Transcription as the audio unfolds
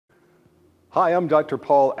Hi, I'm Dr.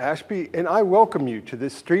 Paul Ashby, and I welcome you to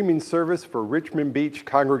this streaming service for Richmond Beach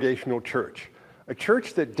Congregational Church, a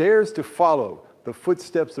church that dares to follow the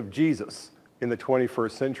footsteps of Jesus in the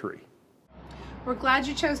 21st century. We're glad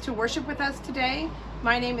you chose to worship with us today.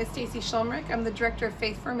 My name is Staci Schulmerich. I'm the Director of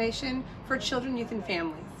Faith Formation for Children, Youth, and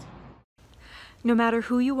Families. No matter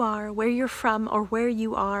who you are, where you're from, or where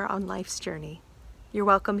you are on life's journey, you're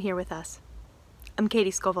welcome here with us. I'm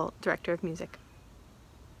Katie Skovholt, Director of Music.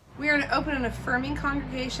 We are an open and affirming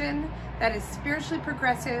congregation that is spiritually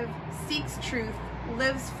progressive, seeks truth,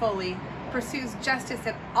 lives fully, pursues justice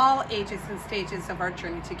at all ages and stages of our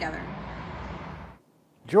journey together.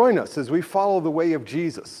 Join us as we follow the way of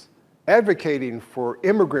Jesus, advocating for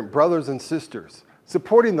immigrant brothers and sisters,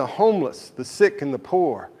 supporting the homeless, the sick, and the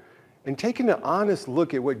poor, and taking an honest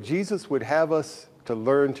look at what Jesus would have us to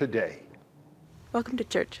learn today. Welcome to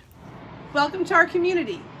church. Welcome to our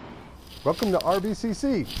community. Welcome to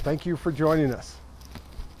RBCC. Thank you for joining us.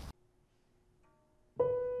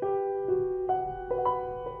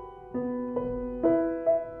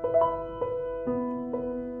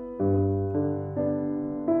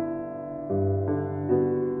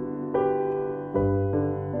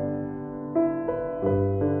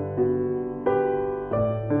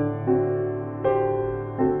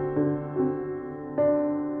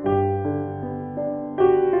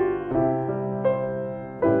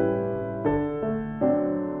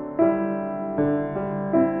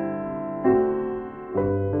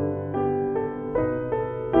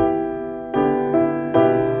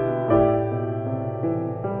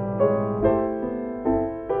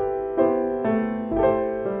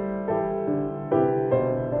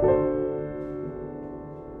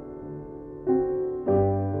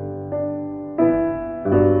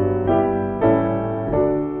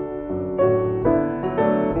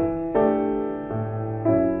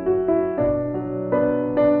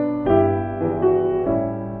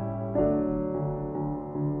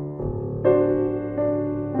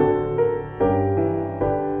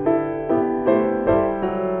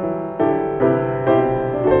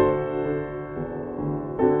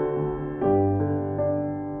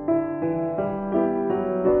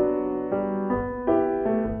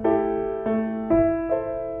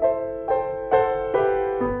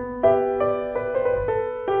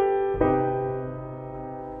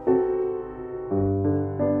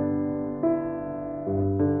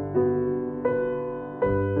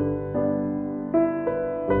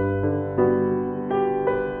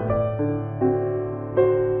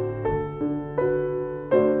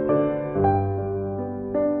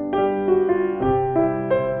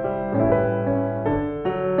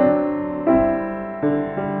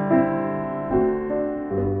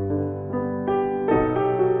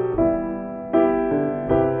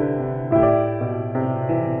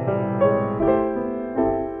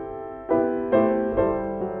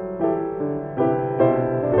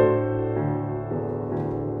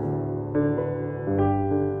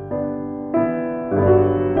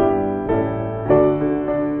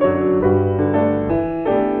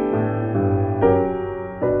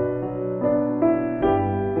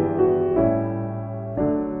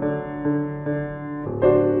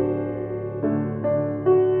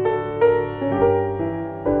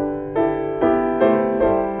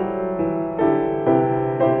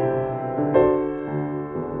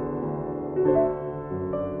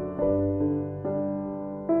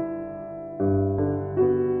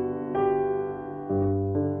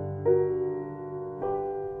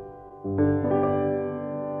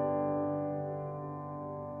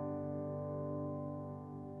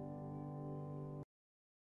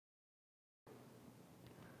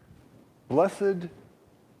 Blessed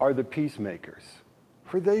are the peacemakers,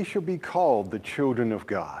 for they shall be called the children of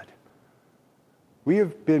God. We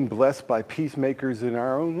have been blessed by peacemakers in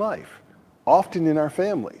our own life, often in our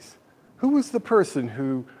families. Who was the person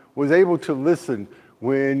who was able to listen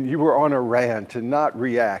when you were on a rant and not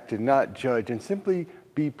react and not judge and simply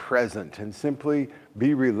be present and simply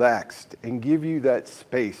be relaxed and give you that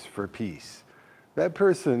space for peace? That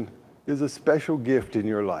person is a special gift in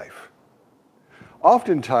your life.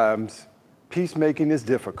 Oftentimes, peacemaking is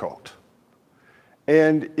difficult.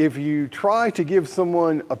 And if you try to give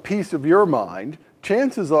someone a piece of your mind,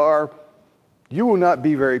 chances are you will not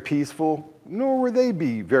be very peaceful, nor will they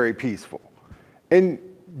be very peaceful. And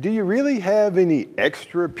do you really have any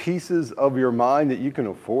extra pieces of your mind that you can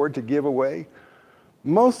afford to give away?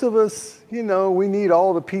 Most of us, we need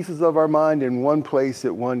all the pieces of our mind in one place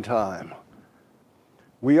at one time.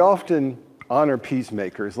 We often honor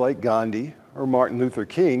peacemakers like Gandhi or Martin Luther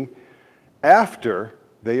King after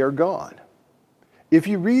they are gone. If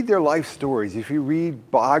you read their life stories, if you read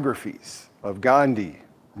biographies of Gandhi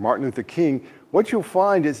Martin Luther King, what you'll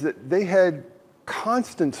find is that they had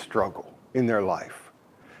constant struggle in their life,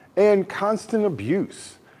 and constant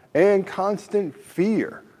abuse, and constant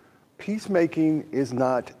fear. Peacemaking is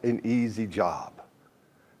not an easy job.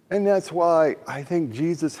 And that's why I think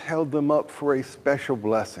Jesus held them up for a special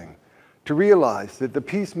blessing, to realize that the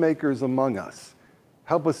peacemakers among us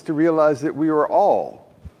help us to realize that we are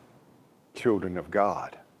all children of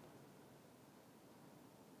God.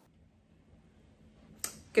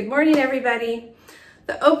 Good morning, everybody.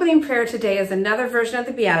 The opening prayer today is another version of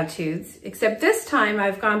the Beatitudes, except this time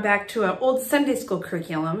I've gone back to an old Sunday school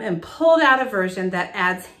curriculum and pulled out a version that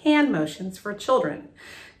adds hand motions for children.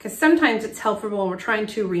 Because sometimes it's helpful when we're trying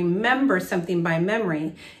to remember something by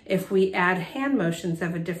memory if we add hand motions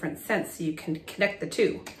of a different sense so you can connect the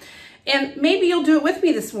two. And maybe you'll do it with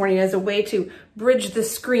me this morning as a way to bridge the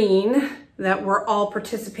screen that we're all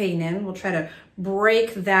participating in. We'll try to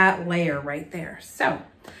break that layer right there. So,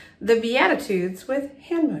 the Beatitudes with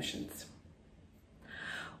hand motions.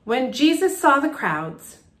 When Jesus saw the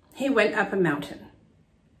crowds, he went up a mountain.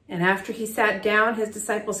 And after he sat down, his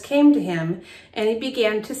disciples came to him, and he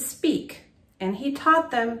began to speak. And he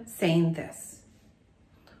taught them, saying this.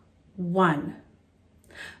 1.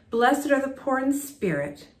 Blessed are the poor in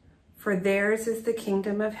spirit, for theirs is the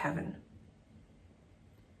kingdom of heaven.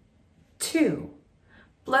 2.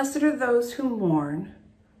 Blessed are those who mourn,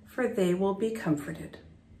 for they will be comforted.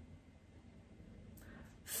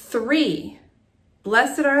 3.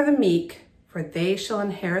 Blessed are the meek, for they shall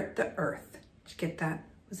inherit the earth. Did you get that?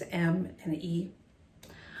 It was M and E.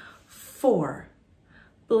 4.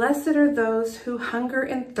 Blessed are those who hunger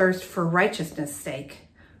and thirst for righteousness' sake,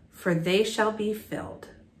 for they shall be filled.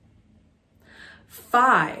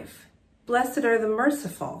 5. Blessed are the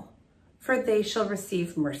merciful, for they shall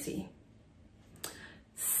receive mercy.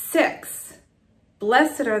 6.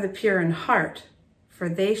 Blessed are the pure in heart, for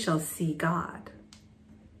they shall see God.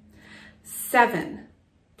 7.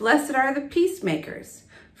 Blessed are the peacemakers,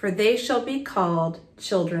 for they shall be called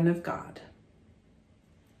children of God.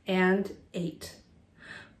 And 8.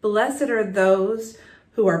 Blessed are those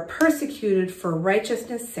who are persecuted for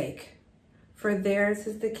righteousness' sake, for theirs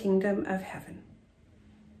is the kingdom of heaven.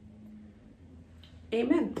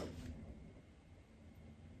 Amen.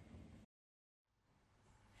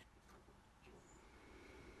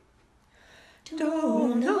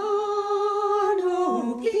 Dona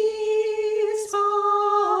nobis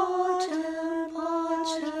pacem,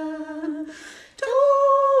 pacem.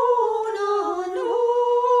 Dona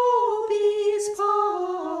nobis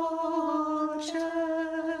pacem.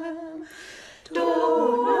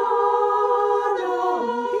 Dona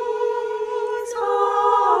nobis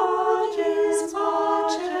pacem,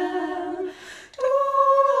 pacem.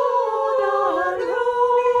 Dona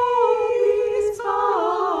nobis pacem.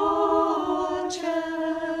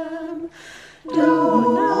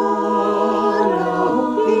 Dona nobis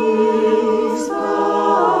pacem,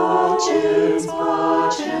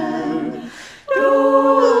 pacem.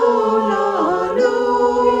 Dona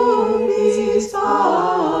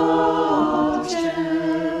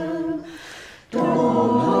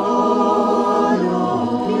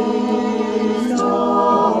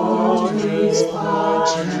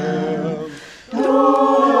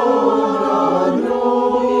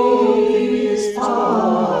nobis pacem. Dona nobis pacem. Dona nobis pacem.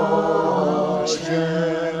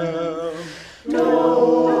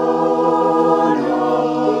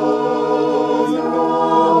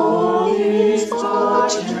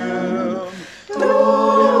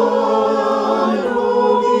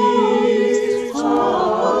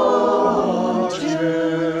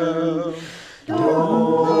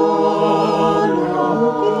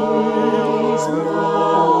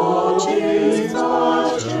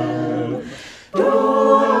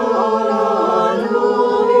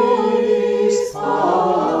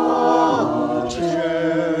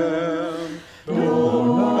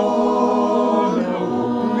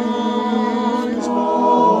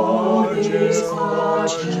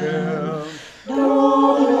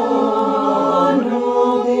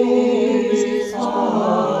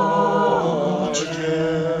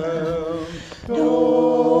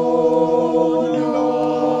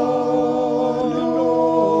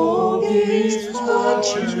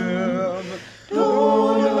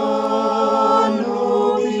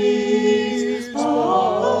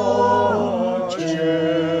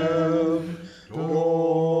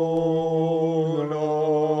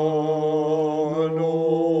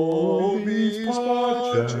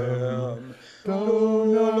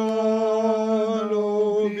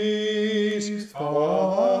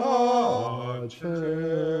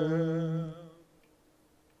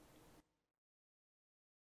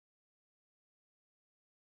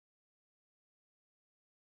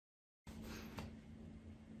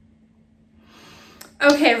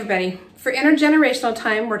 Okay, everybody, for intergenerational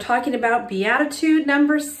time, we're talking about Beatitude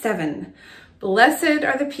number 7. Blessed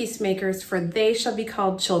are the peacemakers, for they shall be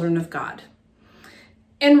called children of God.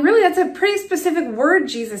 And really, that's a pretty specific word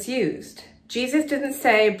Jesus used. Jesus didn't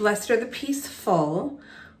say, blessed are the peaceful,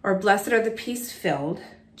 or blessed are the peace-filled.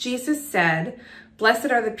 Jesus said, blessed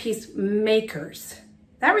are the peacemakers.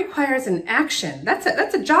 That requires an action. That's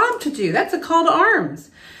a job to do. That's a call to arms.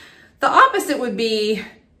 The opposite would be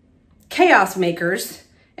chaos makers,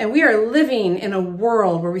 and we are living in a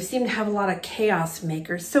world where we seem to have a lot of chaos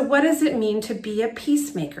makers. So what does it mean to be a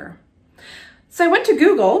peacemaker? So I went to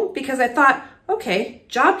Google because I thought, okay,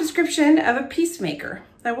 job description of a peacemaker.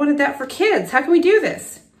 I wanted that for kids. How can we do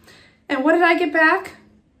this? And what did I get back?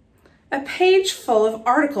 A page full of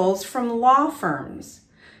articles from law firms.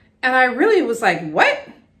 And I really was like, what?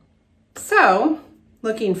 So,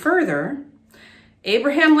 looking further,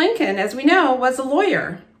 Abraham Lincoln, as we know, was a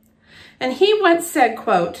lawyer. And he once said,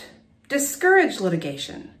 quote, discourage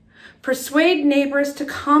litigation. Persuade neighbors to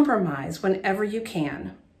compromise whenever you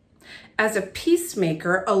can. As a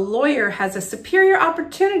peacemaker, a lawyer has a superior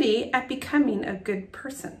opportunity at becoming a good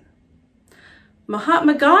person.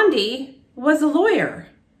 Mahatma Gandhi was a lawyer.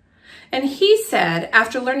 And he said,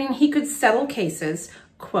 after learning he could settle cases,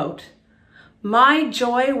 quote, my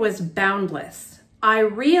joy was boundless. I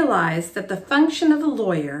realized that the function of a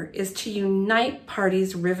lawyer is to unite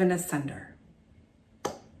parties riven asunder.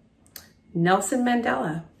 Nelson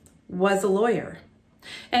Mandela was a lawyer.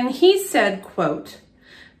 And he said, quote,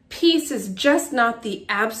 peace is just not the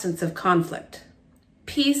absence of conflict.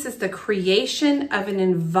 Peace is the creation of an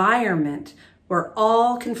environment where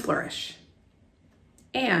all can flourish.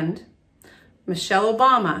 And Michelle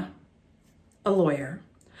Obama, a lawyer,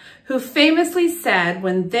 who famously said,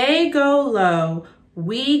 when they go low,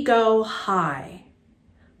 we go high.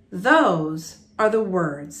 Those are the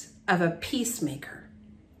words of a peacemaker.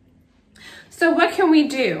 So what can we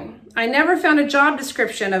do? I never found a job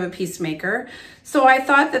description of a peacemaker, so I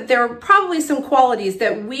thought that there were probably some qualities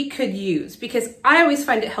that we could use, because I always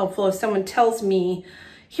find it helpful if someone tells me,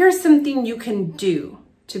 here's something you can do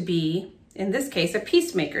to be, in this case, a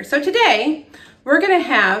peacemaker. So today, we're going to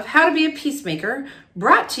have How to Be a Peacemaker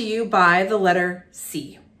brought to you by the letter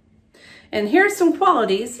C. And here are some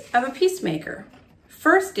qualities of a peacemaker.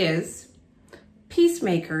 First is,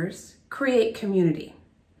 peacemakers create community.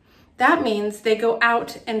 That means they go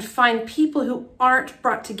out and find people who aren't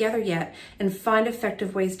brought together yet and find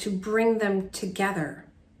effective ways to bring them together.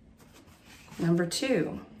 Number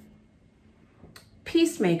 2,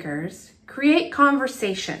 peacemakers create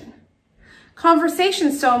conversation. Conversation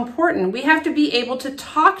is so important. We have to be able to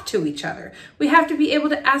talk to each other. We have to be able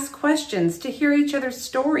to ask questions, to hear each other's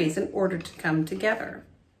stories in order to come together.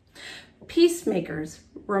 Peacemakers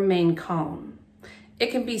remain calm.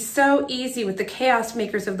 It can be so easy with the chaos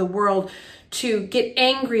makers of the world to get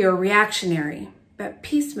angry or reactionary, but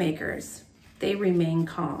peacemakers, they remain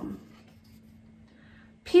calm.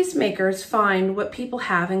 Peacemakers find what people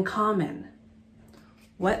have in common.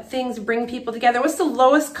 What things bring people together? What's the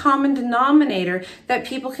lowest common denominator that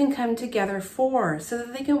people can come together for so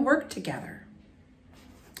that they can work together?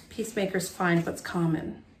 Peacemakers find what's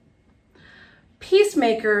common.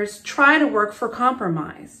 Peacemakers try to work for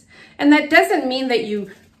compromise. And that doesn't mean that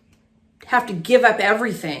you have to give up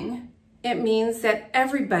everything. It means that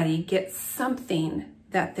everybody gets something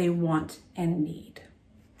that they want and need.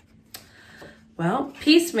 Well,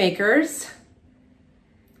 peacemakers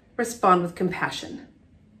respond with compassion.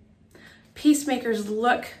 Peacemakers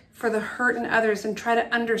look for the hurt in others and try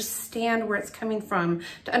to understand where it's coming from,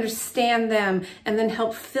 to understand them, and then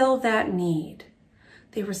help fill that need.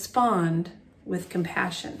 They respond with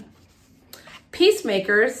compassion.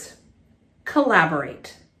 Peacemakers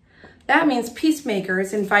collaborate. That means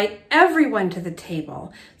peacemakers invite everyone to the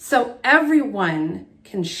table so everyone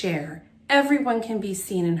can share, everyone can be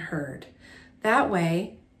seen and heard. That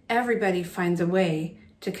way, everybody finds a way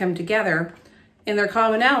to come together in their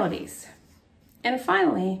commonalities. And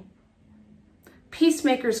finally,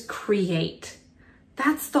 peacemakers create.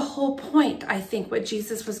 That's the whole point, I think, what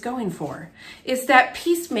Jesus was going for, is that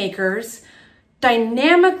peacemakers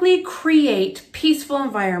dynamically create peaceful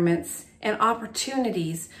environments and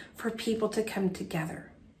opportunities for people to come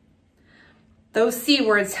together. Those C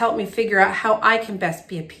words help me figure out how I can best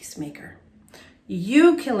be a peacemaker.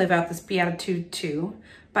 You can live out this Beatitude too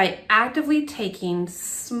by actively taking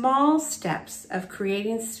small steps of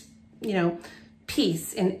creating,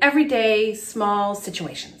 peace in everyday small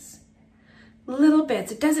situations. Little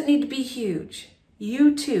bits, it doesn't need to be huge.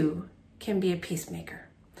 You too can be a peacemaker.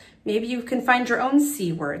 Maybe you can find your own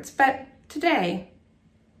C words, but today,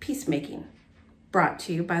 peacemaking, brought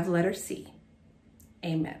to you by the letter C.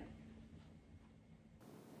 Amen.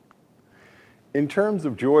 In terms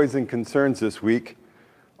of joys and concerns this week,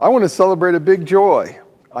 I want to celebrate a big joy.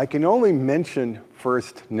 I can only mention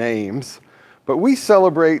first names, but we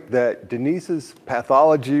celebrate that Denise's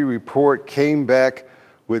pathology report came back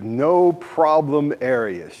with no problem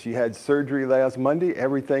areas. She had surgery last Monday.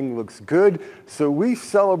 Everything looks good. So we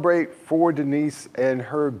celebrate for Denise and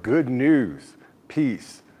her good news.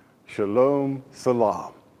 Peace. Shalom.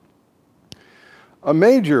 Salam. A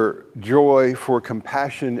major joy for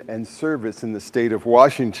compassion and service in the state of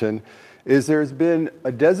Washington is there's been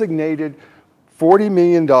a designated $40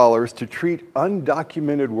 million to treat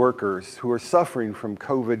undocumented workers who are suffering from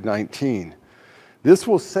COVID-19. This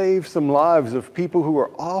will save some lives of people who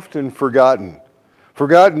are often forgotten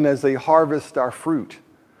as they harvest our fruit,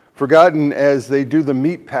 forgotten as they do the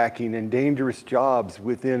meat packing and dangerous jobs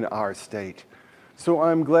within our state. So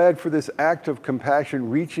I'm glad for this act of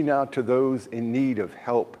compassion reaching out to those in need of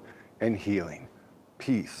help and healing.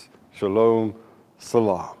 Peace. Shalom.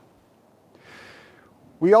 Salam.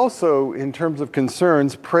 We also, in terms of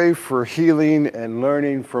concerns, pray for healing and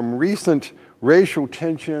learning from recent racial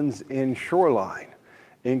tensions in Shoreline,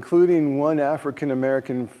 including one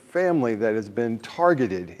African-American family that has been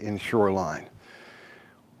targeted in Shoreline.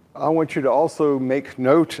 I want you to also make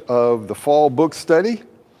note of the fall book study.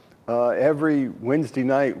 Every Wednesday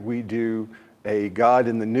night we do a God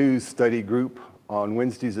in the News study group on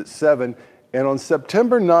Wednesdays at 7, and on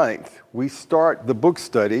September 9th we start the book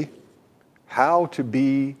study, How to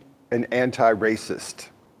Be an Anti-Racist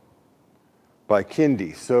by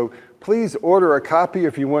Cyndi. So please order a copy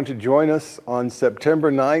if you want to join us on September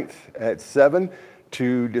 9th at 7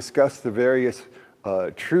 to discuss the various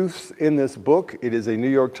truths in this book. It is a New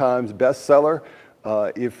York Times bestseller.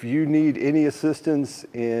 If you need any assistance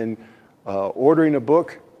in ordering a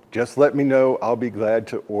book, just let me know. I'll be glad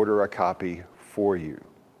to order a copy for you.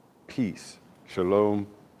 Peace. Shalom.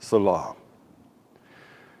 Salam.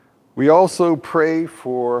 We also pray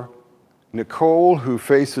for Nicole, who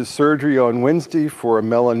faces surgery on Wednesday for a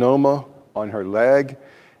melanoma on her leg,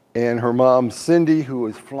 and her mom, Cyndi, who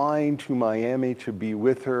is flying to Miami to be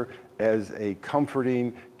with her as a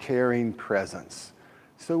comforting, caring presence.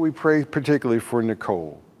 So we pray particularly for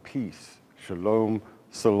Nicole. Peace. Shalom.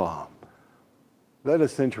 Salam. Let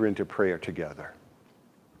us enter into prayer together.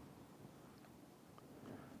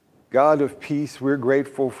 God of peace, we're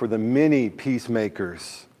grateful for the many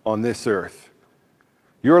peacemakers on this earth.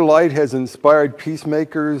 Your light has inspired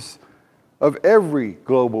peacemakers of every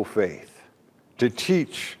global faith to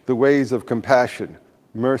teach the ways of compassion,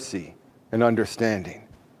 mercy, and understanding.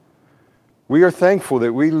 We are thankful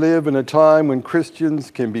that we live in a time when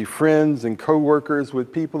Christians can be friends and co-workers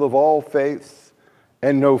with people of all faiths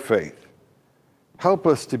and no faith. Help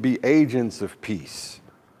us to be agents of peace,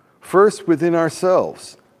 first within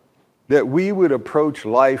ourselves, that we would approach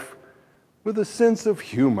life with a sense of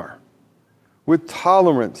humor, with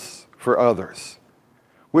tolerance for others,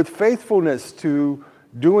 with faithfulness to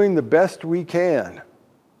doing the best we can,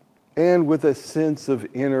 and with a sense of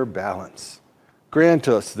inner balance. Grant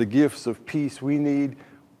us the gifts of peace we need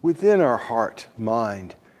within our heart,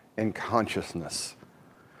 mind, and consciousness,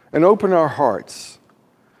 and open our hearts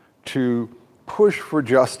to push for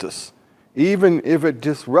justice, even if it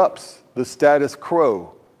disrupts the status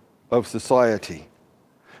quo of society.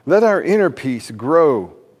 Let our inner peace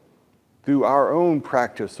grow through our own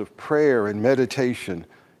practice of prayer and meditation,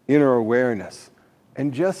 inner awareness,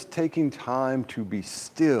 and just taking time to be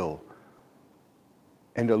still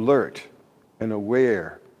and alert and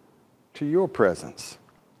aware to your presence.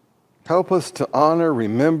 Help us to honor,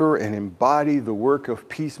 remember, and embody the work of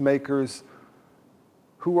peacemakers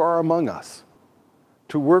who are among us,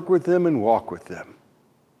 to work with them and walk with them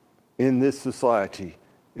in this society,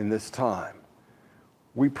 in this time.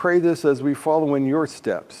 We pray this as we follow in your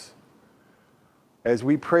steps, as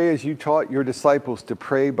we pray as you taught your disciples to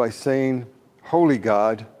pray by saying, Holy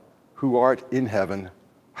God, who art in heaven,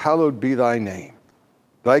 hallowed be thy name.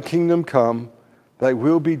 Thy kingdom come, thy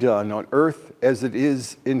will be done on earth as it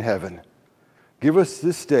is in heaven. Give us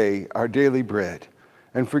this day our daily bread,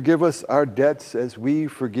 and forgive us our debts as we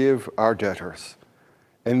forgive our debtors.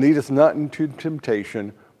 And lead us not into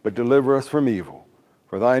temptation, but deliver us from evil.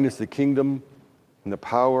 For thine is the kingdom, and the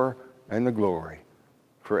power, and the glory,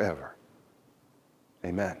 forever.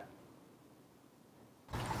 Amen.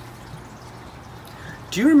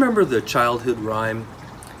 Do you remember the childhood rhyme?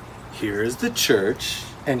 Here's the church,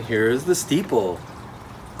 and here's the steeple.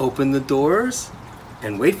 Open the doors,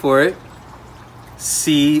 and wait for it,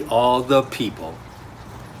 see all the people.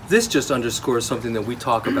 This just underscores something that we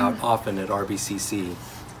talk about often at RBCC.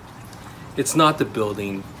 It's not the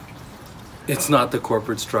building, It's not the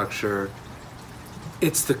corporate structure,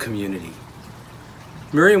 it's the community.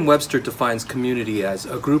 Merriam-Webster defines community as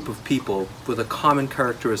a group of people with a common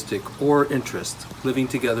characteristic or interest living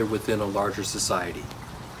together within a larger society.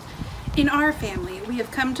 In our family, we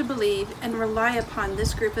have come to believe and rely upon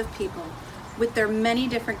this group of people with their many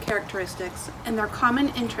different characteristics and their common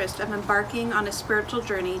interest of embarking on a spiritual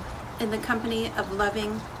journey in the company of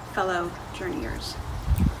loving fellow journeyers.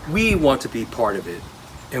 We want to be part of it,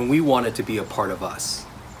 and we want it to be a part of us.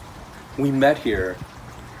 We met here,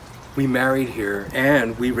 we married here,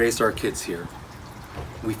 and we raised our kids here.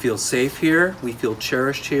 We feel safe here, we feel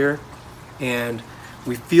cherished here, and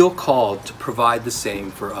we feel called to provide the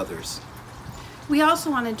same for others. We also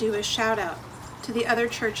want to do a shout out to the other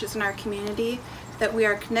churches in our community that we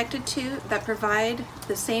are connected to that provide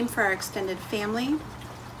the same for our extended family,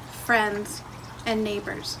 friends, and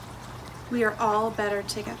neighbors. We are all better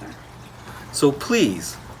together. So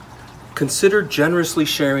please, consider generously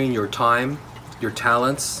sharing your time, your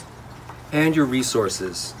talents, and your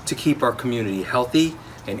resources to keep our community healthy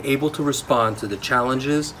and able to respond to the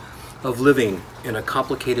challenges of living in a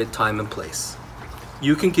complicated time and place.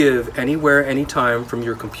 You can give anywhere, anytime from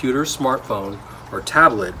your computer, smartphone, or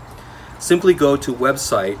tablet. Simply go to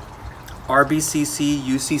website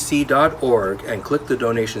RBCC-UCC.org and click the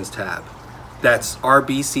donations tab. That's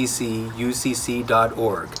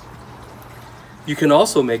RBCC-UCC.org. You can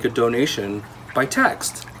also make a donation by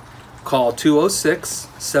text. Call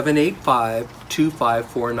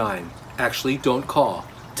 206-785-2549. Actually, don't call,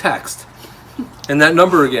 text. And that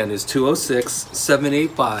number again is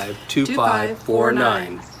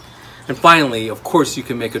 206-785-2549. And finally, of course, you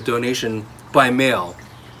can make a donation by mail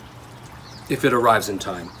if it arrives in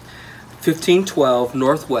time. 1512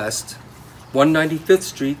 Northwest 195th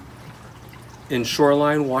Street in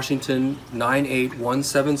Shoreline, Washington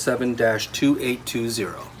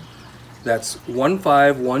 98177-2820. That's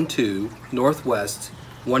 1512 Northwest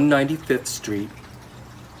 195th Street.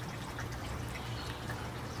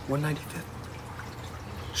 195th?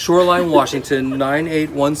 Shoreline, Washington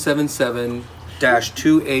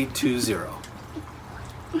 98177-2820.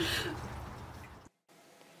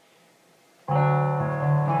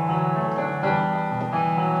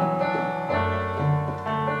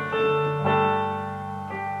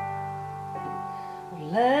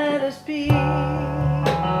 Let us be the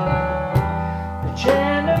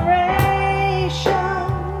generation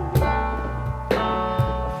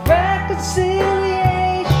of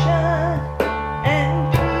reconciliation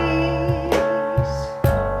and peace.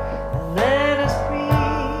 Let us be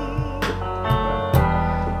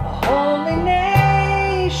a holy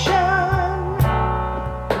nation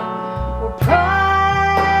where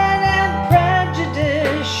pride and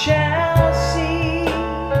prejudice shall cease.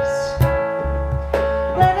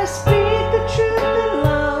 Let us speak the truth in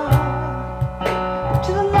love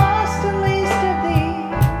to the lost and least of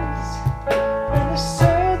these. Let us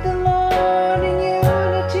serve the Lord in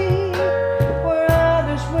unity where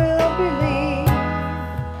others will believe.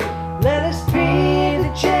 Let us be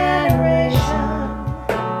the generation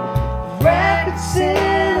of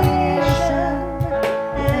reconciliation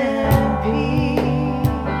and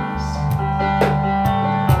peace.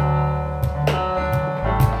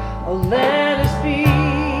 Oh, let us be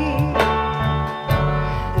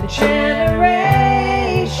the generation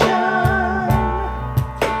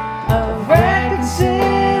of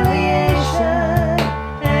reconciliation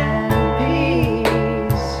and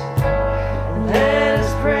peace. Let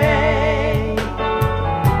us pray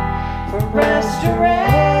for restoration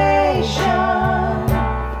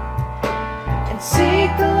and seek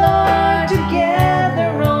the Lord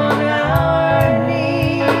together on our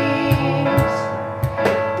knees.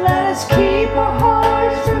 Let us keep our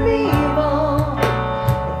hearts from evil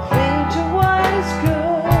and cling to what is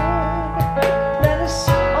good. Let us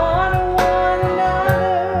honor one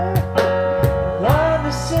another, love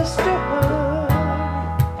the sisterhood.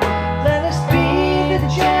 Let us be the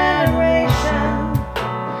generation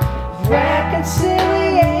of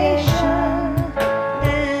reconciliation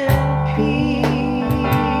and peace.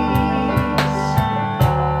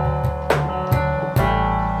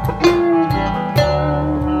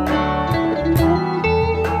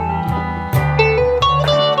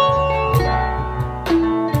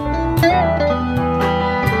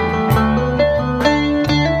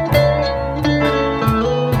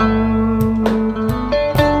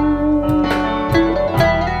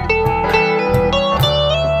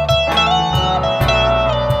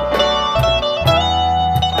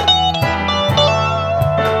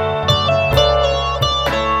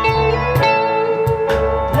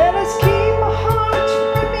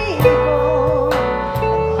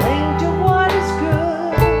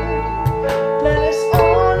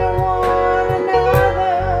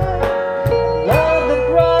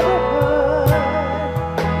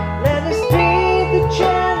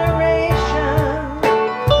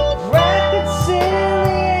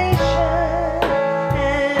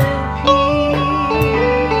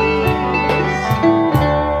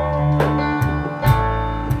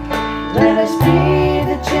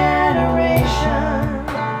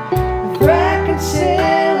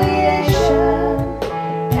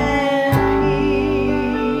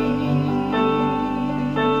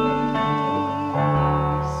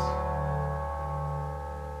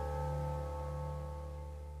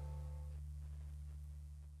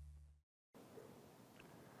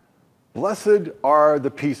 Blessed are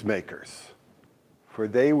the peacemakers, for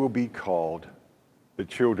they will be called the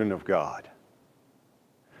children of God.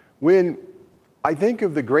 When I think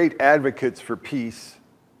of the great advocates for peace,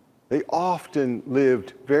 they often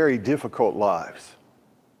lived very difficult lives.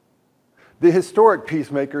 The historic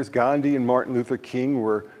peacemakers, Gandhi and Martin Luther King,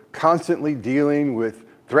 were constantly dealing with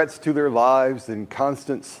threats to their lives and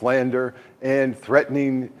constant slander and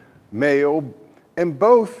threatening mail, and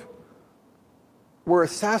both were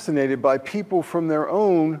assassinated by people from their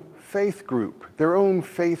own faith group, their own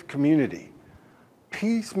faith community.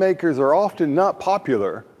 Peacemakers are often not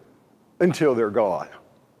popular until they're gone.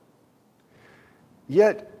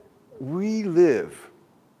 Yet we live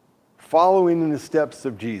following in the steps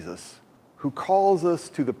of Jesus, who calls us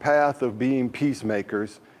to the path of being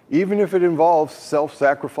peacemakers, even if it involves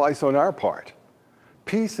self-sacrifice on our part.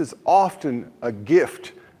 Peace is often a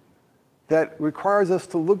gift that requires us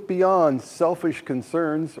to look beyond selfish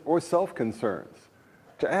concerns or self-concerns,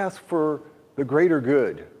 to ask for the greater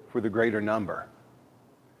good, for the greater number.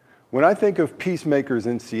 When I think of peacemakers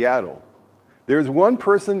in Seattle, there's one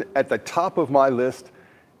person at the top of my list,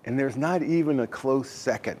 and there's not even a close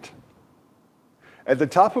second. At the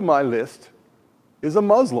top of my list is a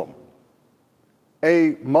Muslim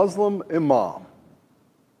imam.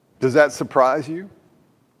 Does that surprise you?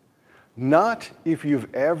 Not if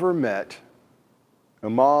you've ever met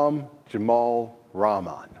Imam Jamal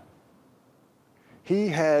Rahman. He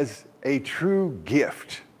has a true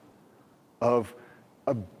gift of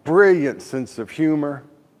a brilliant sense of humor,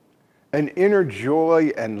 an inner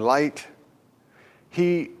joy and light.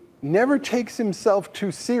 He never takes himself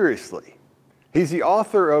too seriously. He's the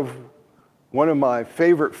author of one of my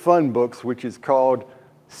favorite fun books, which is called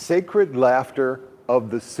Sacred Laughter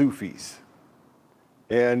of the Sufis.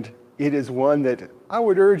 And it is one that I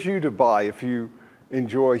would urge you to buy if you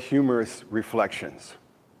enjoy humorous reflections.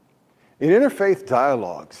 In interfaith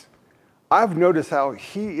dialogues, I've noticed how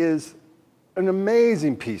he is an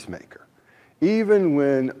amazing peacemaker, even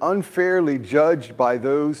when unfairly judged by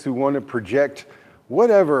those who want to project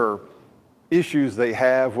whatever issues they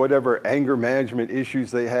have, whatever anger management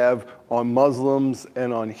issues they have on Muslims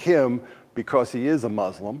and on him because he is a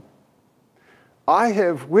Muslim. I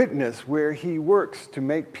have witnessed where he works to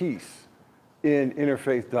make peace in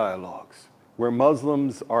interfaith dialogues, where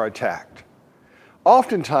Muslims are attacked.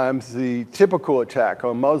 Oftentimes, the typical attack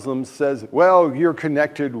on Muslims says, well, you're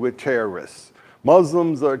connected with terrorists.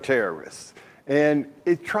 Muslims are terrorists. And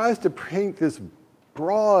it tries to paint this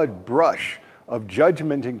broad brush of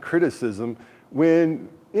judgment and criticism when,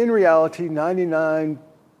 in reality, 99%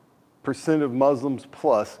 of Muslims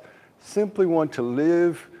plus simply want to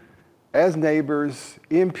live as neighbors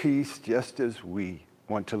in peace, just as we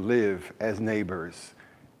want to live as neighbors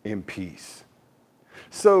in peace.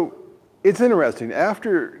 So it's interesting.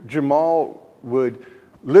 After Jamal would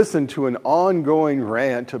listen to an ongoing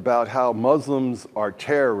rant about how Muslims are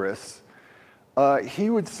terrorists, he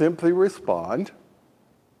would simply respond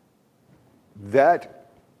that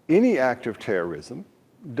any act of terrorism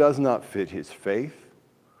does not fit his faith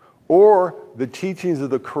or the teachings of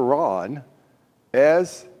the Quran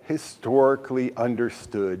as historically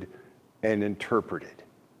understood and interpreted.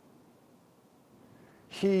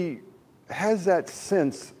 He has that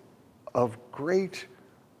sense of great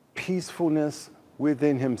peacefulness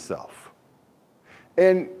within himself.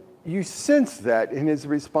 And you sense that in his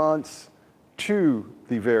response to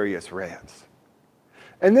the various rants.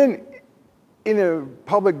 And then in a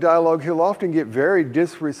public dialogue, he'll often get very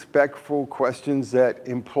disrespectful questions that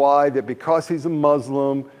imply that because he's a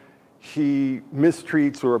Muslim, he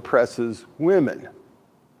mistreats or oppresses women.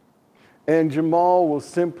 And Jamal will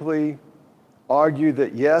simply argue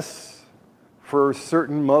that yes, for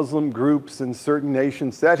certain Muslim groups and certain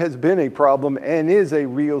nations, that has been a problem and is a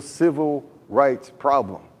real civil rights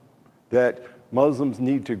problem that Muslims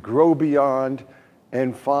need to grow beyond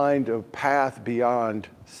and find a path beyond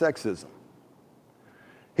sexism.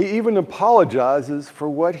 He even apologizes for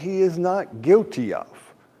what he is not guilty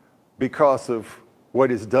of because of what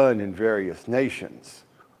is done in various nations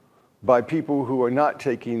by people who are not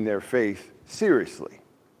taking their faith seriously.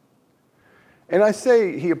 And I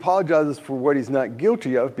say he apologizes for what he's not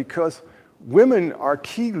guilty of because women are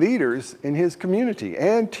key leaders in his community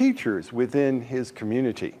and teachers within his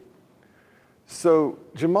community. So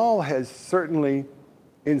Jamal has certainly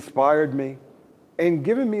inspired me and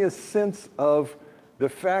given me a sense of the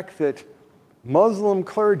fact that Muslim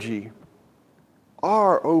clergy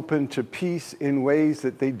are open to peace in ways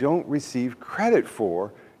that they don't receive credit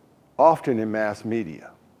for, often in mass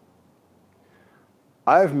media.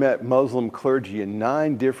 I've met Muslim clergy in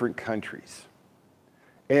 9 different countries,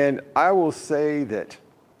 and I will say that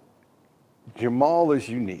Jamal is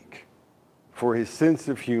unique for his sense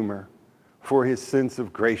of humor, for his sense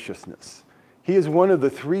of graciousness. He is one of the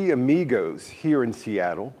three amigos here in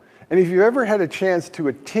Seattle. And if you ever had a chance to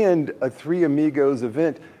attend a Three Amigos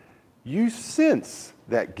event, you sense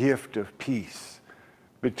that gift of peace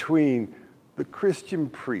between the Christian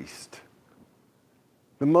priest,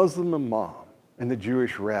 the Muslim imam, and the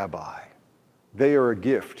Jewish rabbi. They are a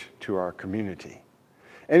gift to our community.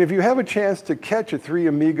 And if you have a chance to catch a Three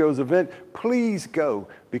Amigos event, please go,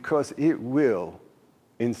 because it will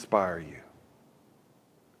inspire you.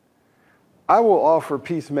 I will offer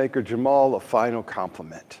Peacemaker Jamal a final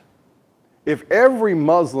compliment. If every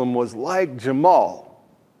Muslim was like Jamal,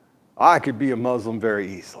 I could be a Muslim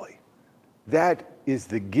very easily. That is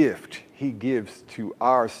the gift he gives to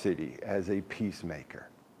our city as a peacemaker.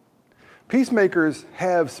 Peacemakers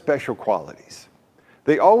have special qualities.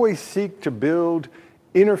 They always seek to build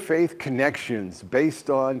interfaith connections based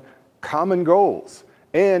on common goals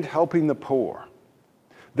and helping the poor.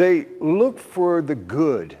 They look for the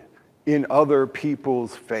good in other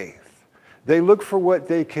people's faith. They look for what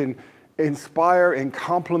they can inspire and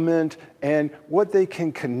complement and what they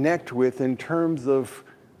can connect with in terms of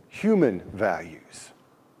human values.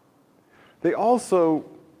 They also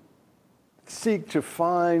seek to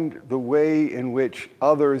find the way in which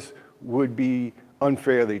others would be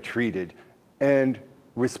unfairly treated and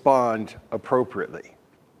respond appropriately.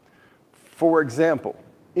 For example,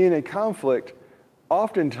 in a conflict,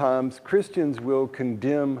 oftentimes Christians will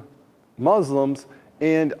condemn Muslims,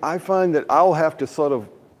 and I find that I'll have to sort of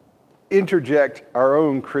interject our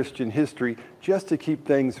own Christian history just to keep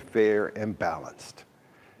things fair and balanced.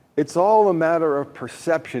 It's all a matter of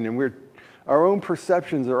perception, and our own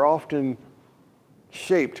perceptions are often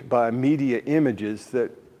shaped by media images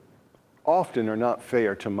that often are not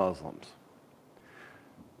fair to Muslims.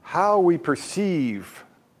 How we perceive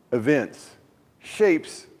events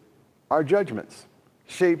shapes our judgments,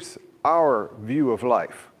 shapes our view of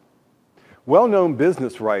life. Well-known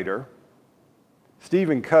business writer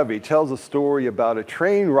Stephen Covey tells a story about a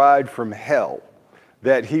train ride from hell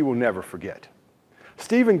that he will never forget.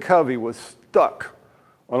 Stephen Covey was stuck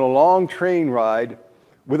on a long train ride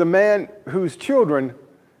with a man whose children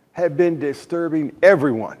had been disturbing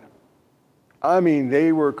everyone. I mean,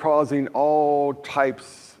 they were causing all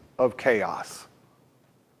types of chaos.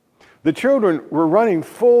 The children were running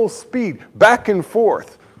full speed back and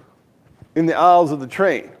forth in the aisles of the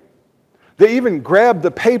train. They even grabbed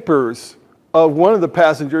the papers of one of the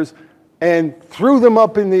passengers and threw them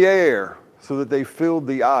up in the air so that they filled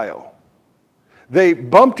the aisle. They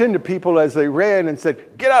bumped into people as they ran and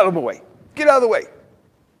said, "Get out of the way, get out of the way."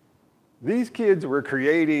 These kids were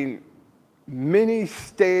creating many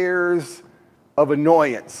stares of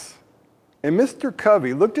annoyance. And Mr.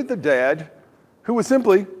 Covey looked at the dad, who was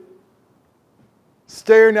simply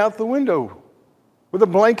staring out the window with a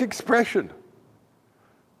blank expression,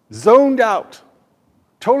 zoned out,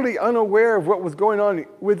 totally unaware of what was going on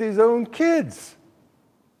with his own kids.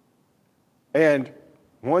 And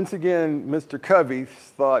once again, Mr. Covey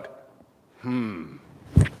thought,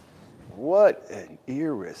 what an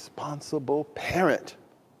irresponsible parent.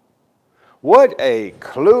 What a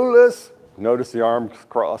clueless, notice the arms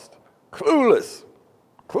crossed, clueless,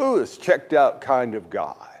 checked out kind of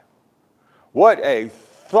guy. What a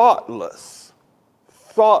thoughtless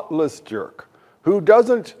jerk who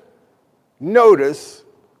doesn't notice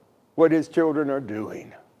what his children are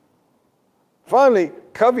doing. Finally,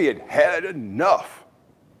 Covey had had enough.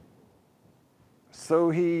 So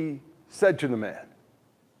he said to the man,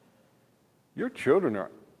 "Your children are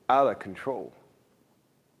out of control.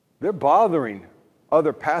 They're bothering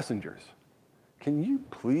other passengers. Can you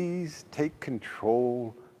please take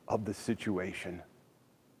control of the situation?"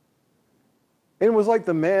 And it was like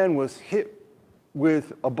the man was hit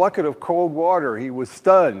with a bucket of cold water. He was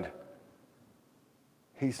stunned.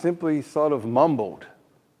 He simply sort of mumbled,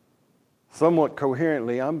 somewhat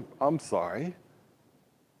coherently, I'm sorry.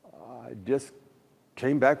 I just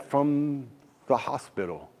came back from the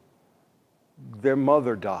hospital. Their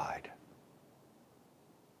mother died.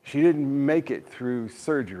 She didn't make it through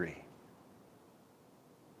surgery.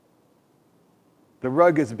 The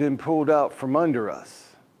rug has been pulled out from under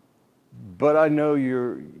us. But I know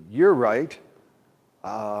you're right.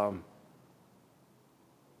 I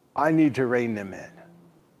need to rein them in.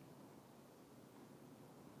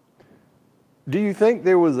 Do you think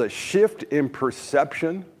there was a shift in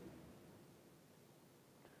perception?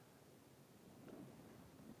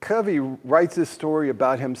 Covey writes this story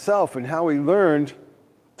about himself and how he learned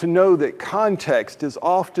to know that context is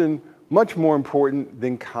often much more important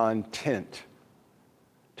than content.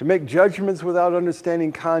 To make judgments without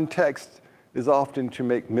understanding context is often to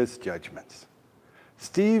make misjudgments.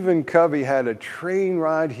 Stephen Covey had a train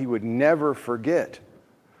ride he would never forget,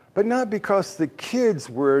 but not because the kids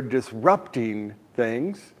were disrupting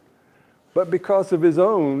things, but because of his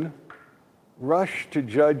own rush to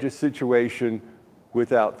judge a situation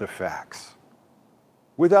without the facts,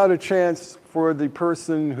 without a chance for the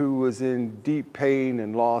person who was in deep pain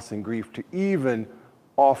and loss and grief to even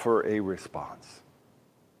offer a response.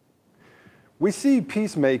 We see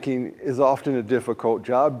peacemaking is often a difficult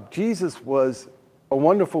job. Jesus was a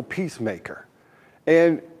wonderful peacemaker,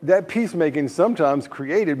 and that peacemaking sometimes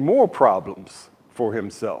created more problems for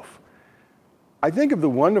himself. I think of the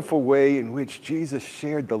wonderful way in which Jesus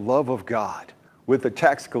shared the love of God with a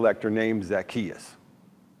tax collector named Zacchaeus.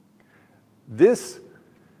 This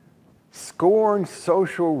scorned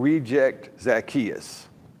social reject Zacchaeus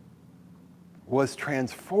was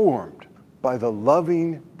transformed by the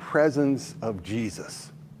loving presence of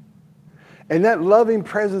Jesus. And that loving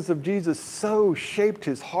presence of Jesus so shaped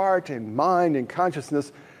his heart and mind and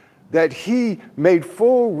consciousness that he made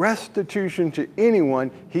full restitution to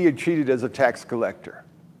anyone he had treated as a tax collector.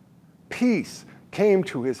 Peace came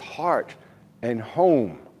to his heart and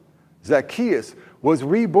home. Zacchaeus was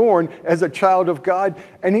reborn as a child of God,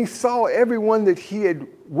 and he saw everyone that he had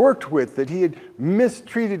worked with, that he had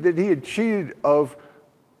mistreated, that he had cheated of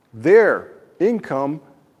their income,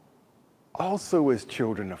 also as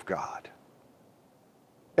children of God.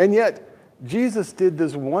 And yet, Jesus did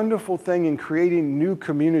this wonderful thing in creating new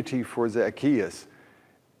community for Zacchaeus.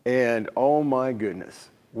 And oh my goodness,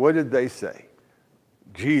 what did they say?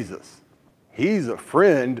 Jesus, he's a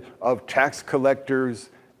friend of tax collectors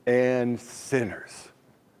and sinners.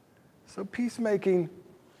 So peacemaking,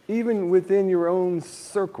 even within your own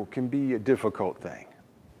circle, can be a difficult thing.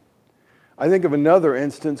 I think of another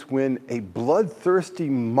instance when a bloodthirsty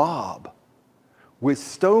mob with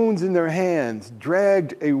stones in their hands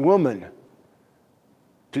dragged a woman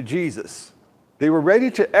to Jesus. They were ready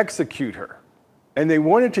to execute her, and they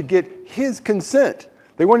wanted to get his consent.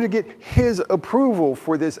 They wanted to get his approval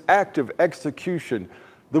for this act of execution.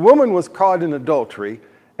 The woman was caught in adultery,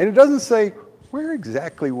 and it doesn't say where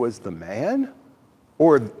exactly was the man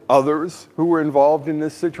or others who were involved in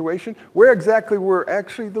this situation. Where exactly were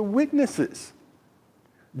actually the witnesses?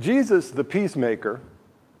 Jesus, the peacemaker,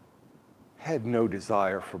 had no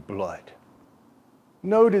desire for blood,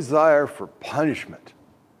 no desire for punishment,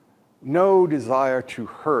 no desire to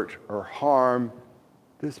hurt or harm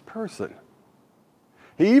this person.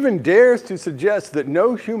 He even dares to suggest that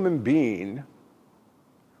no human being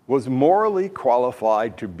was morally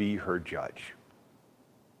qualified to be her judge.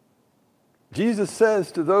 Jesus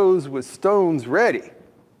says to those with stones ready,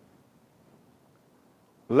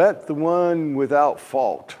 "Let the one without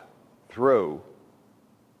fault throw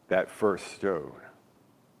that first stone."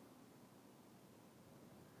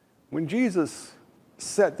 When Jesus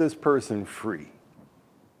set this person free,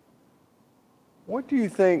 what do you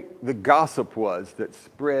think the gossip was that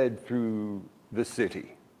spread through the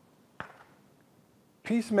city?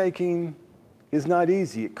 Peacemaking is not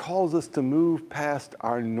easy. It calls us to move past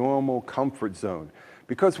our normal comfort zone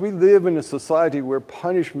because we live in a society where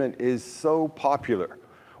punishment is so popular.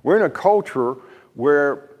 We're in a culture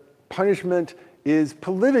where punishment is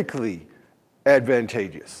politically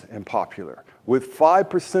advantageous and popular. With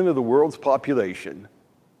 5% of the world's population,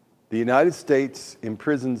 the United States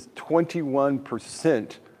imprisons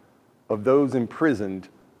 21% of those imprisoned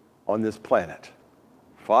on this planet.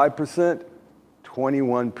 5%,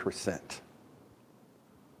 21%.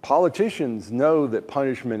 Politicians know that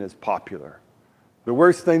punishment is popular. The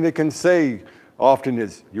worst thing they can say often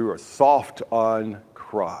is, "You are soft on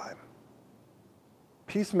crime."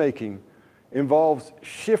 Peacemaking involves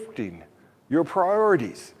shifting your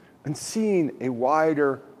priorities and seeing a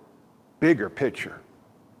wider, bigger picture.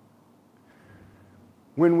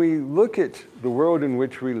 When we look at the world in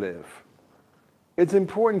which we live, it's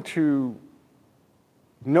important to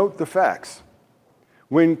note the facts.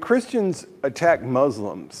 When Christians attack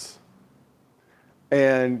Muslims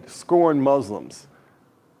and scorn Muslims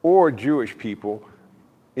or Jewish people,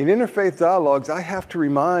 in interfaith dialogues, I have to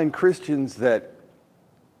remind Christians that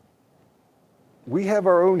we have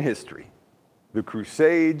our own history. The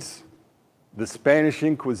Crusades, the Spanish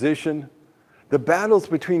Inquisition, the battles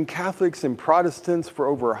between Catholics and Protestants for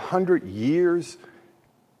over 100 years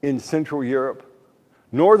in Central Europe,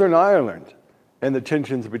 Northern Ireland, and the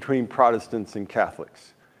tensions between Protestants and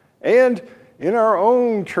Catholics. And in our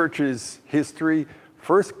own church's history,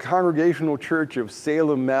 First Congregational Church of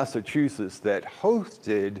Salem, Massachusetts, that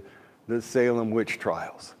hosted the Salem witch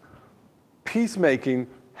trials. Peacemaking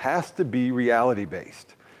has to be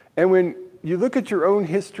reality-based. And when you look at your own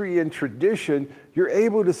history and tradition, you're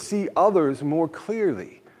able to see others more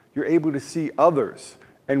clearly. You're able to see others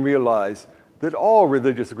and realize that all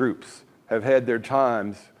religious groups have had their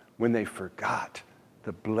times when they forgot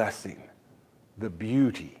the blessing, the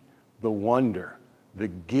beauty, the wonder, the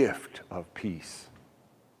gift of peace.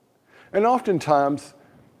 And oftentimes,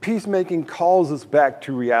 peacemaking calls us back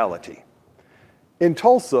to reality. In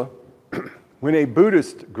Tulsa, when a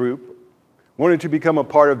Buddhist group wanted to become a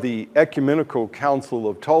part of the Ecumenical Council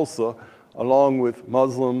of Tulsa, along with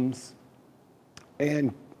Muslims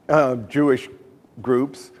and Jewish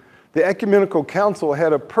groups, the Ecumenical Council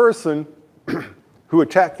had a person who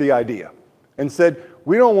attacked the idea and said,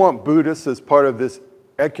 we don't want Buddhists as part of this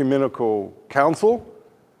Ecumenical Council,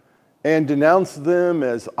 and denounced them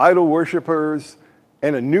as idol worshipers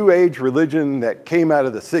and a New Age religion that came out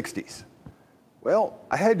of the 60s. Well,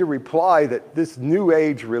 I had to reply that this New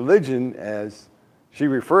Age religion, as she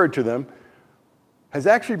referred to them, has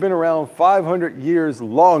actually been around 500 years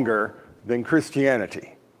longer than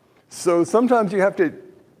Christianity. So sometimes you have to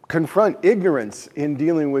confront ignorance in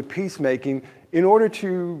dealing with peacemaking in order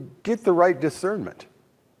to get the right discernment.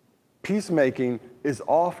 Peacemaking is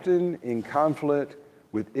often in conflict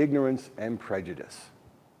with ignorance and prejudice.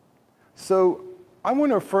 So I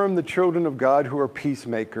want to affirm the children of God who are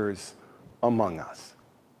peacemakers among us.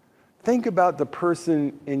 Think about the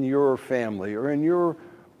person in your family or in your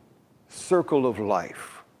circle of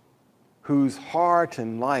life whose heart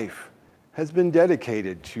and life has been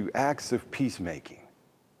dedicated to acts of peacemaking.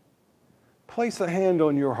 Place a hand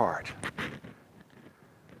on your heart.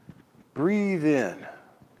 Breathe in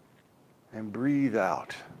and breathe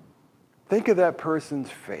out. Think of that person's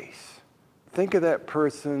face. Think of that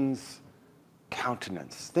person's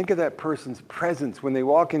countenance. Think of that person's presence when they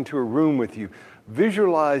walk into a room with you.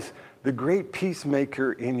 Visualize the great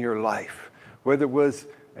peacemaker in your life, whether it was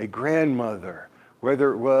a grandmother,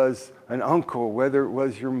 whether it was an uncle, whether it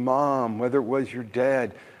was your mom, whether it was your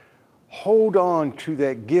dad. Hold on to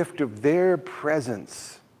that gift of their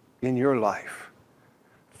presence in your life.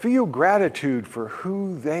 Feel gratitude for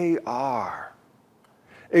who they are.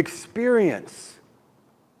 Experience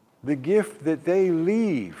the gift that they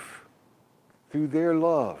leave through their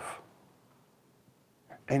love.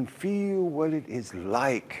 And feel what it is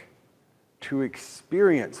like to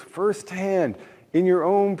experience firsthand in your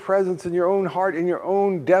own presence, in your own heart, in your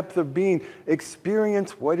own depth of being.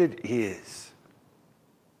 Experience what it is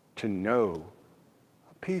to know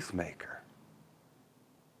a peacemaker.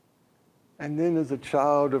 And then as a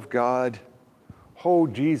child of God,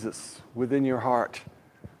 hold Jesus within your heart,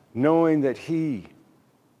 knowing that he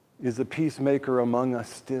is a peacemaker among us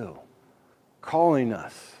still, calling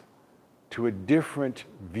us to a different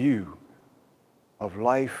view of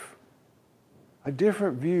life, a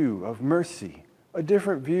different view of mercy, a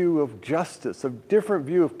different view of justice, a different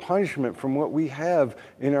view of punishment from what we have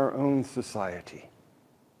in our own society.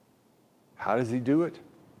 How does he do it?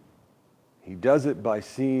 He does it by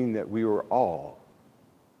seeing that we are all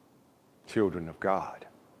children of God.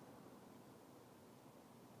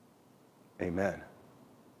 Amen.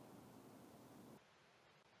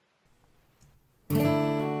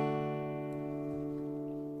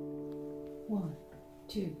 One,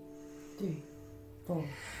 two, three, four.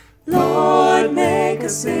 Lord, make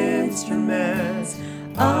us instruments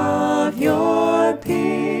of your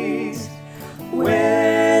peace.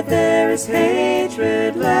 Where there is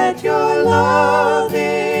hatred, let your love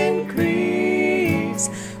increase.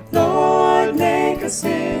 Lord, make us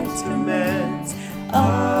instruments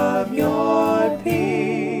of your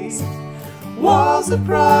peace. Walls of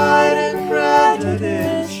pride and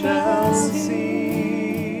prejudice shall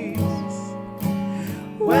cease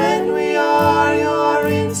when we are your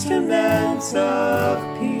instruments of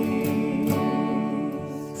peace.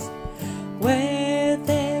 Where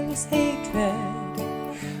there is hatred,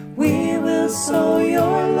 we will sow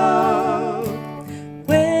your love.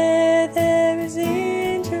 Where there is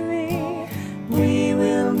injury, we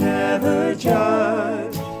will never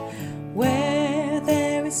judge. Where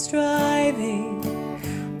there is striving,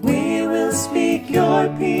 we will speak your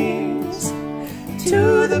peace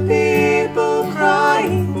to the people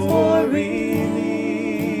crying for release.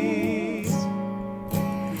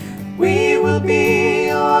 We will be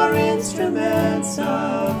your instruments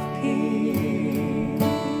of peace.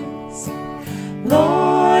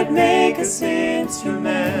 Lord, make us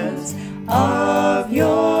instruments of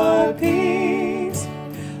your peace.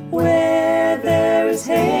 Where there is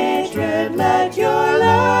hatred, let your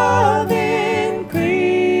love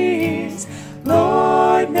increase.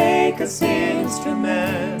 Lord, make us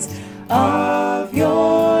instruments of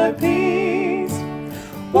your peace.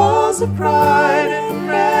 Walls of pride and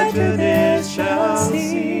prejudice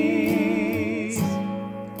cease.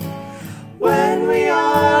 When we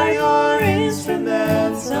are your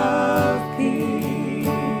instruments of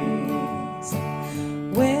peace.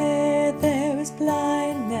 Where there is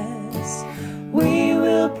blindness, we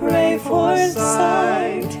will pray for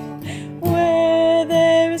sight. Where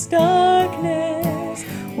there is darkness,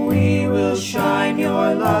 we will shine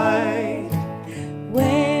your light.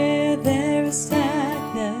 Where there is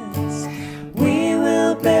sadness, we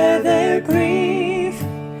will bear their grief.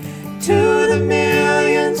 To the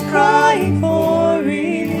millions crying for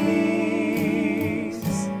release,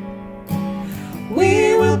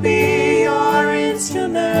 we will be your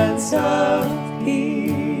instruments of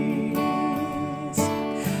peace.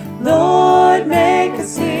 Lord, make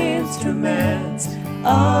us instruments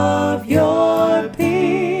of your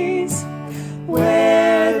peace.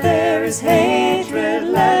 Where there is hatred,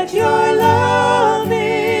 let your love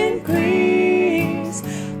increase.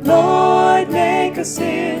 Lord, make us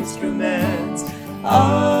instruments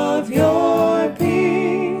of your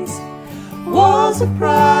peace. Walls of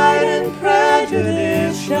pride and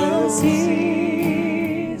prejudice shall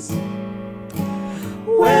cease.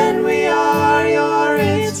 When we are your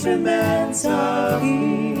instruments of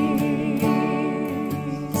peace.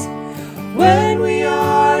 When we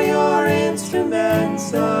are your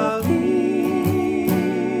instruments of peace.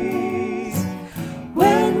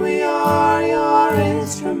 When we are your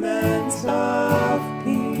instruments of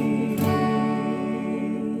peace.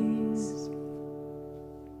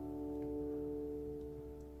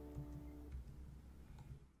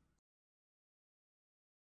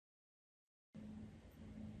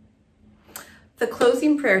 The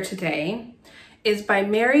closing prayer today is by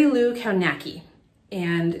Mary Lou Kaunacki,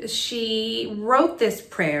 and she wrote this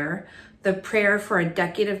prayer, the prayer for a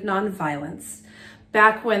decade of nonviolence,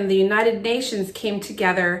 back when the United Nations came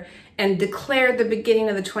together and declared the beginning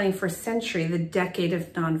of the 21st century the decade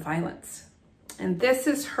of nonviolence. And this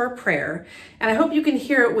is her prayer, and I hope you can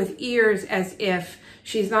hear it with ears as if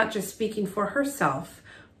she's not just speaking for herself,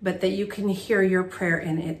 but that you can hear your prayer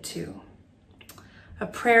in it too. A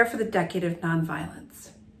prayer for the decade of nonviolence.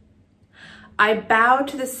 I bow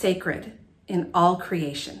to the sacred in all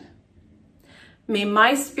creation. May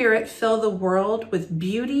my spirit fill the world with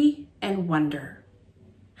beauty and wonder.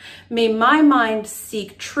 May my mind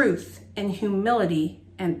seek truth and humility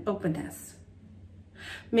and openness.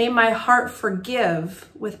 May my heart forgive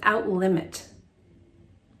without limit.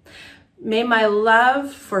 May my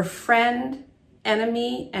love for friend,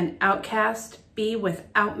 enemy, and outcast be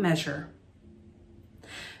without measure.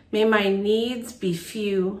 May my needs be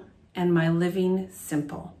few and my living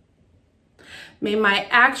simple. May my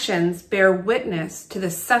actions bear witness to the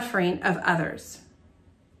suffering of others.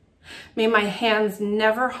 May my hands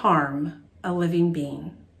never harm a living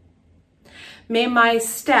being. May my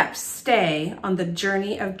steps stay on the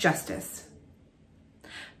journey of justice.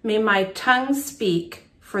 May my tongue speak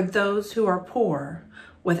for those who are poor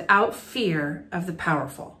without fear of the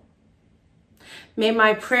powerful. May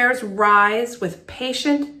my prayers rise with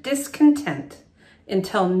patient discontent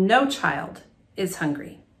until no child is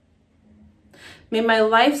hungry. May my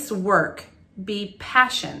life's work be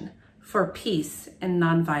passion for peace and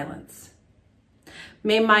nonviolence.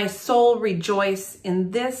 May my soul rejoice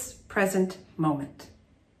in this present moment.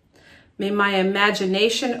 May my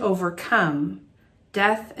imagination overcome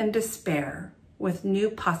death and despair with new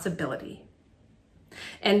possibility.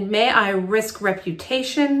 And may I risk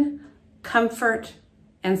reputation, comfort,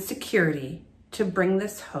 and security to bring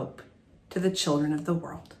this hope to the children of the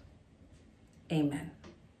world. Amen.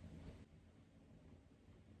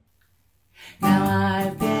 Now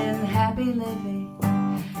I've been happy lately,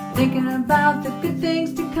 thinking about the good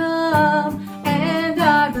things to come, and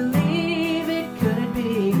I believe it could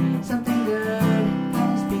be something good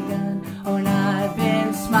has begun. Oh, and I've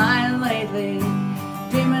been smiling lately,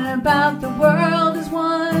 dreaming about the world as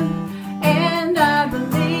one, and I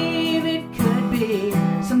believe it could be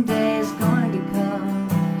someday it's going to come.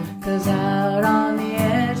 'Cause out on the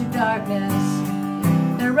edge of darkness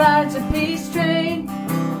there rides a peace train.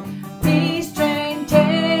 Peace train,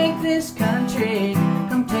 take this country,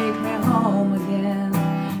 come take me home again.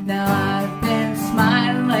 Now I've been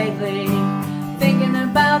smiling lately, thinking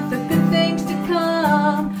about the good things to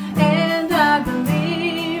come, and I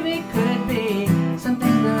believe it could be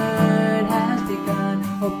something good has begun.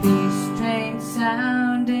 Oh, peace train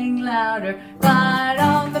sounding louder, ride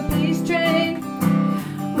on the peace train.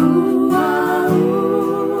 Ooh, ah,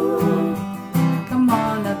 ooh. Come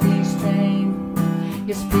on, the peace train.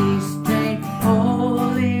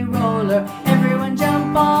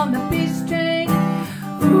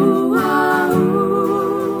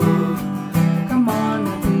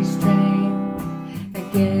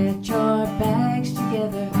 get your bags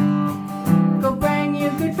together. Go bring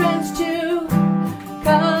your good friends too,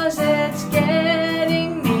 'cause it's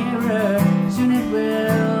getting nearer. Soon it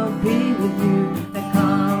will be with you. Now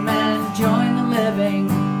come and join the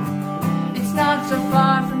living. It's not so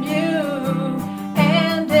far from you,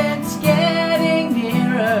 and it's getting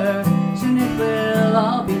nearer. Soon it will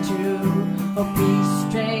all be true. Oh,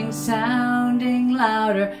 peace train sounding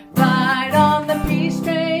louder. Ride on the peace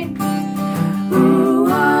train. Ooh,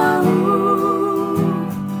 ah, ooh.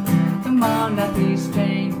 Come on, that peace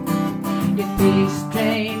train. Your peace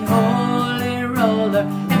train, holy roller.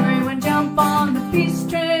 Everyone jump on the peace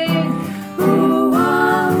train. Ooh,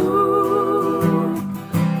 ah, ooh.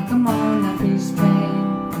 Come on, that peace train.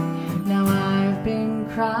 Now I've been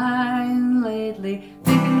crying lately,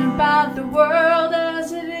 thinking about the world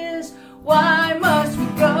as it is. Why must we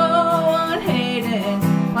go on hating?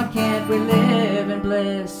 Why can't we live in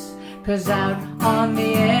bliss? 'Cause out on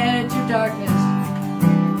the edge of darkness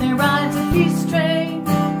there rides a peace train.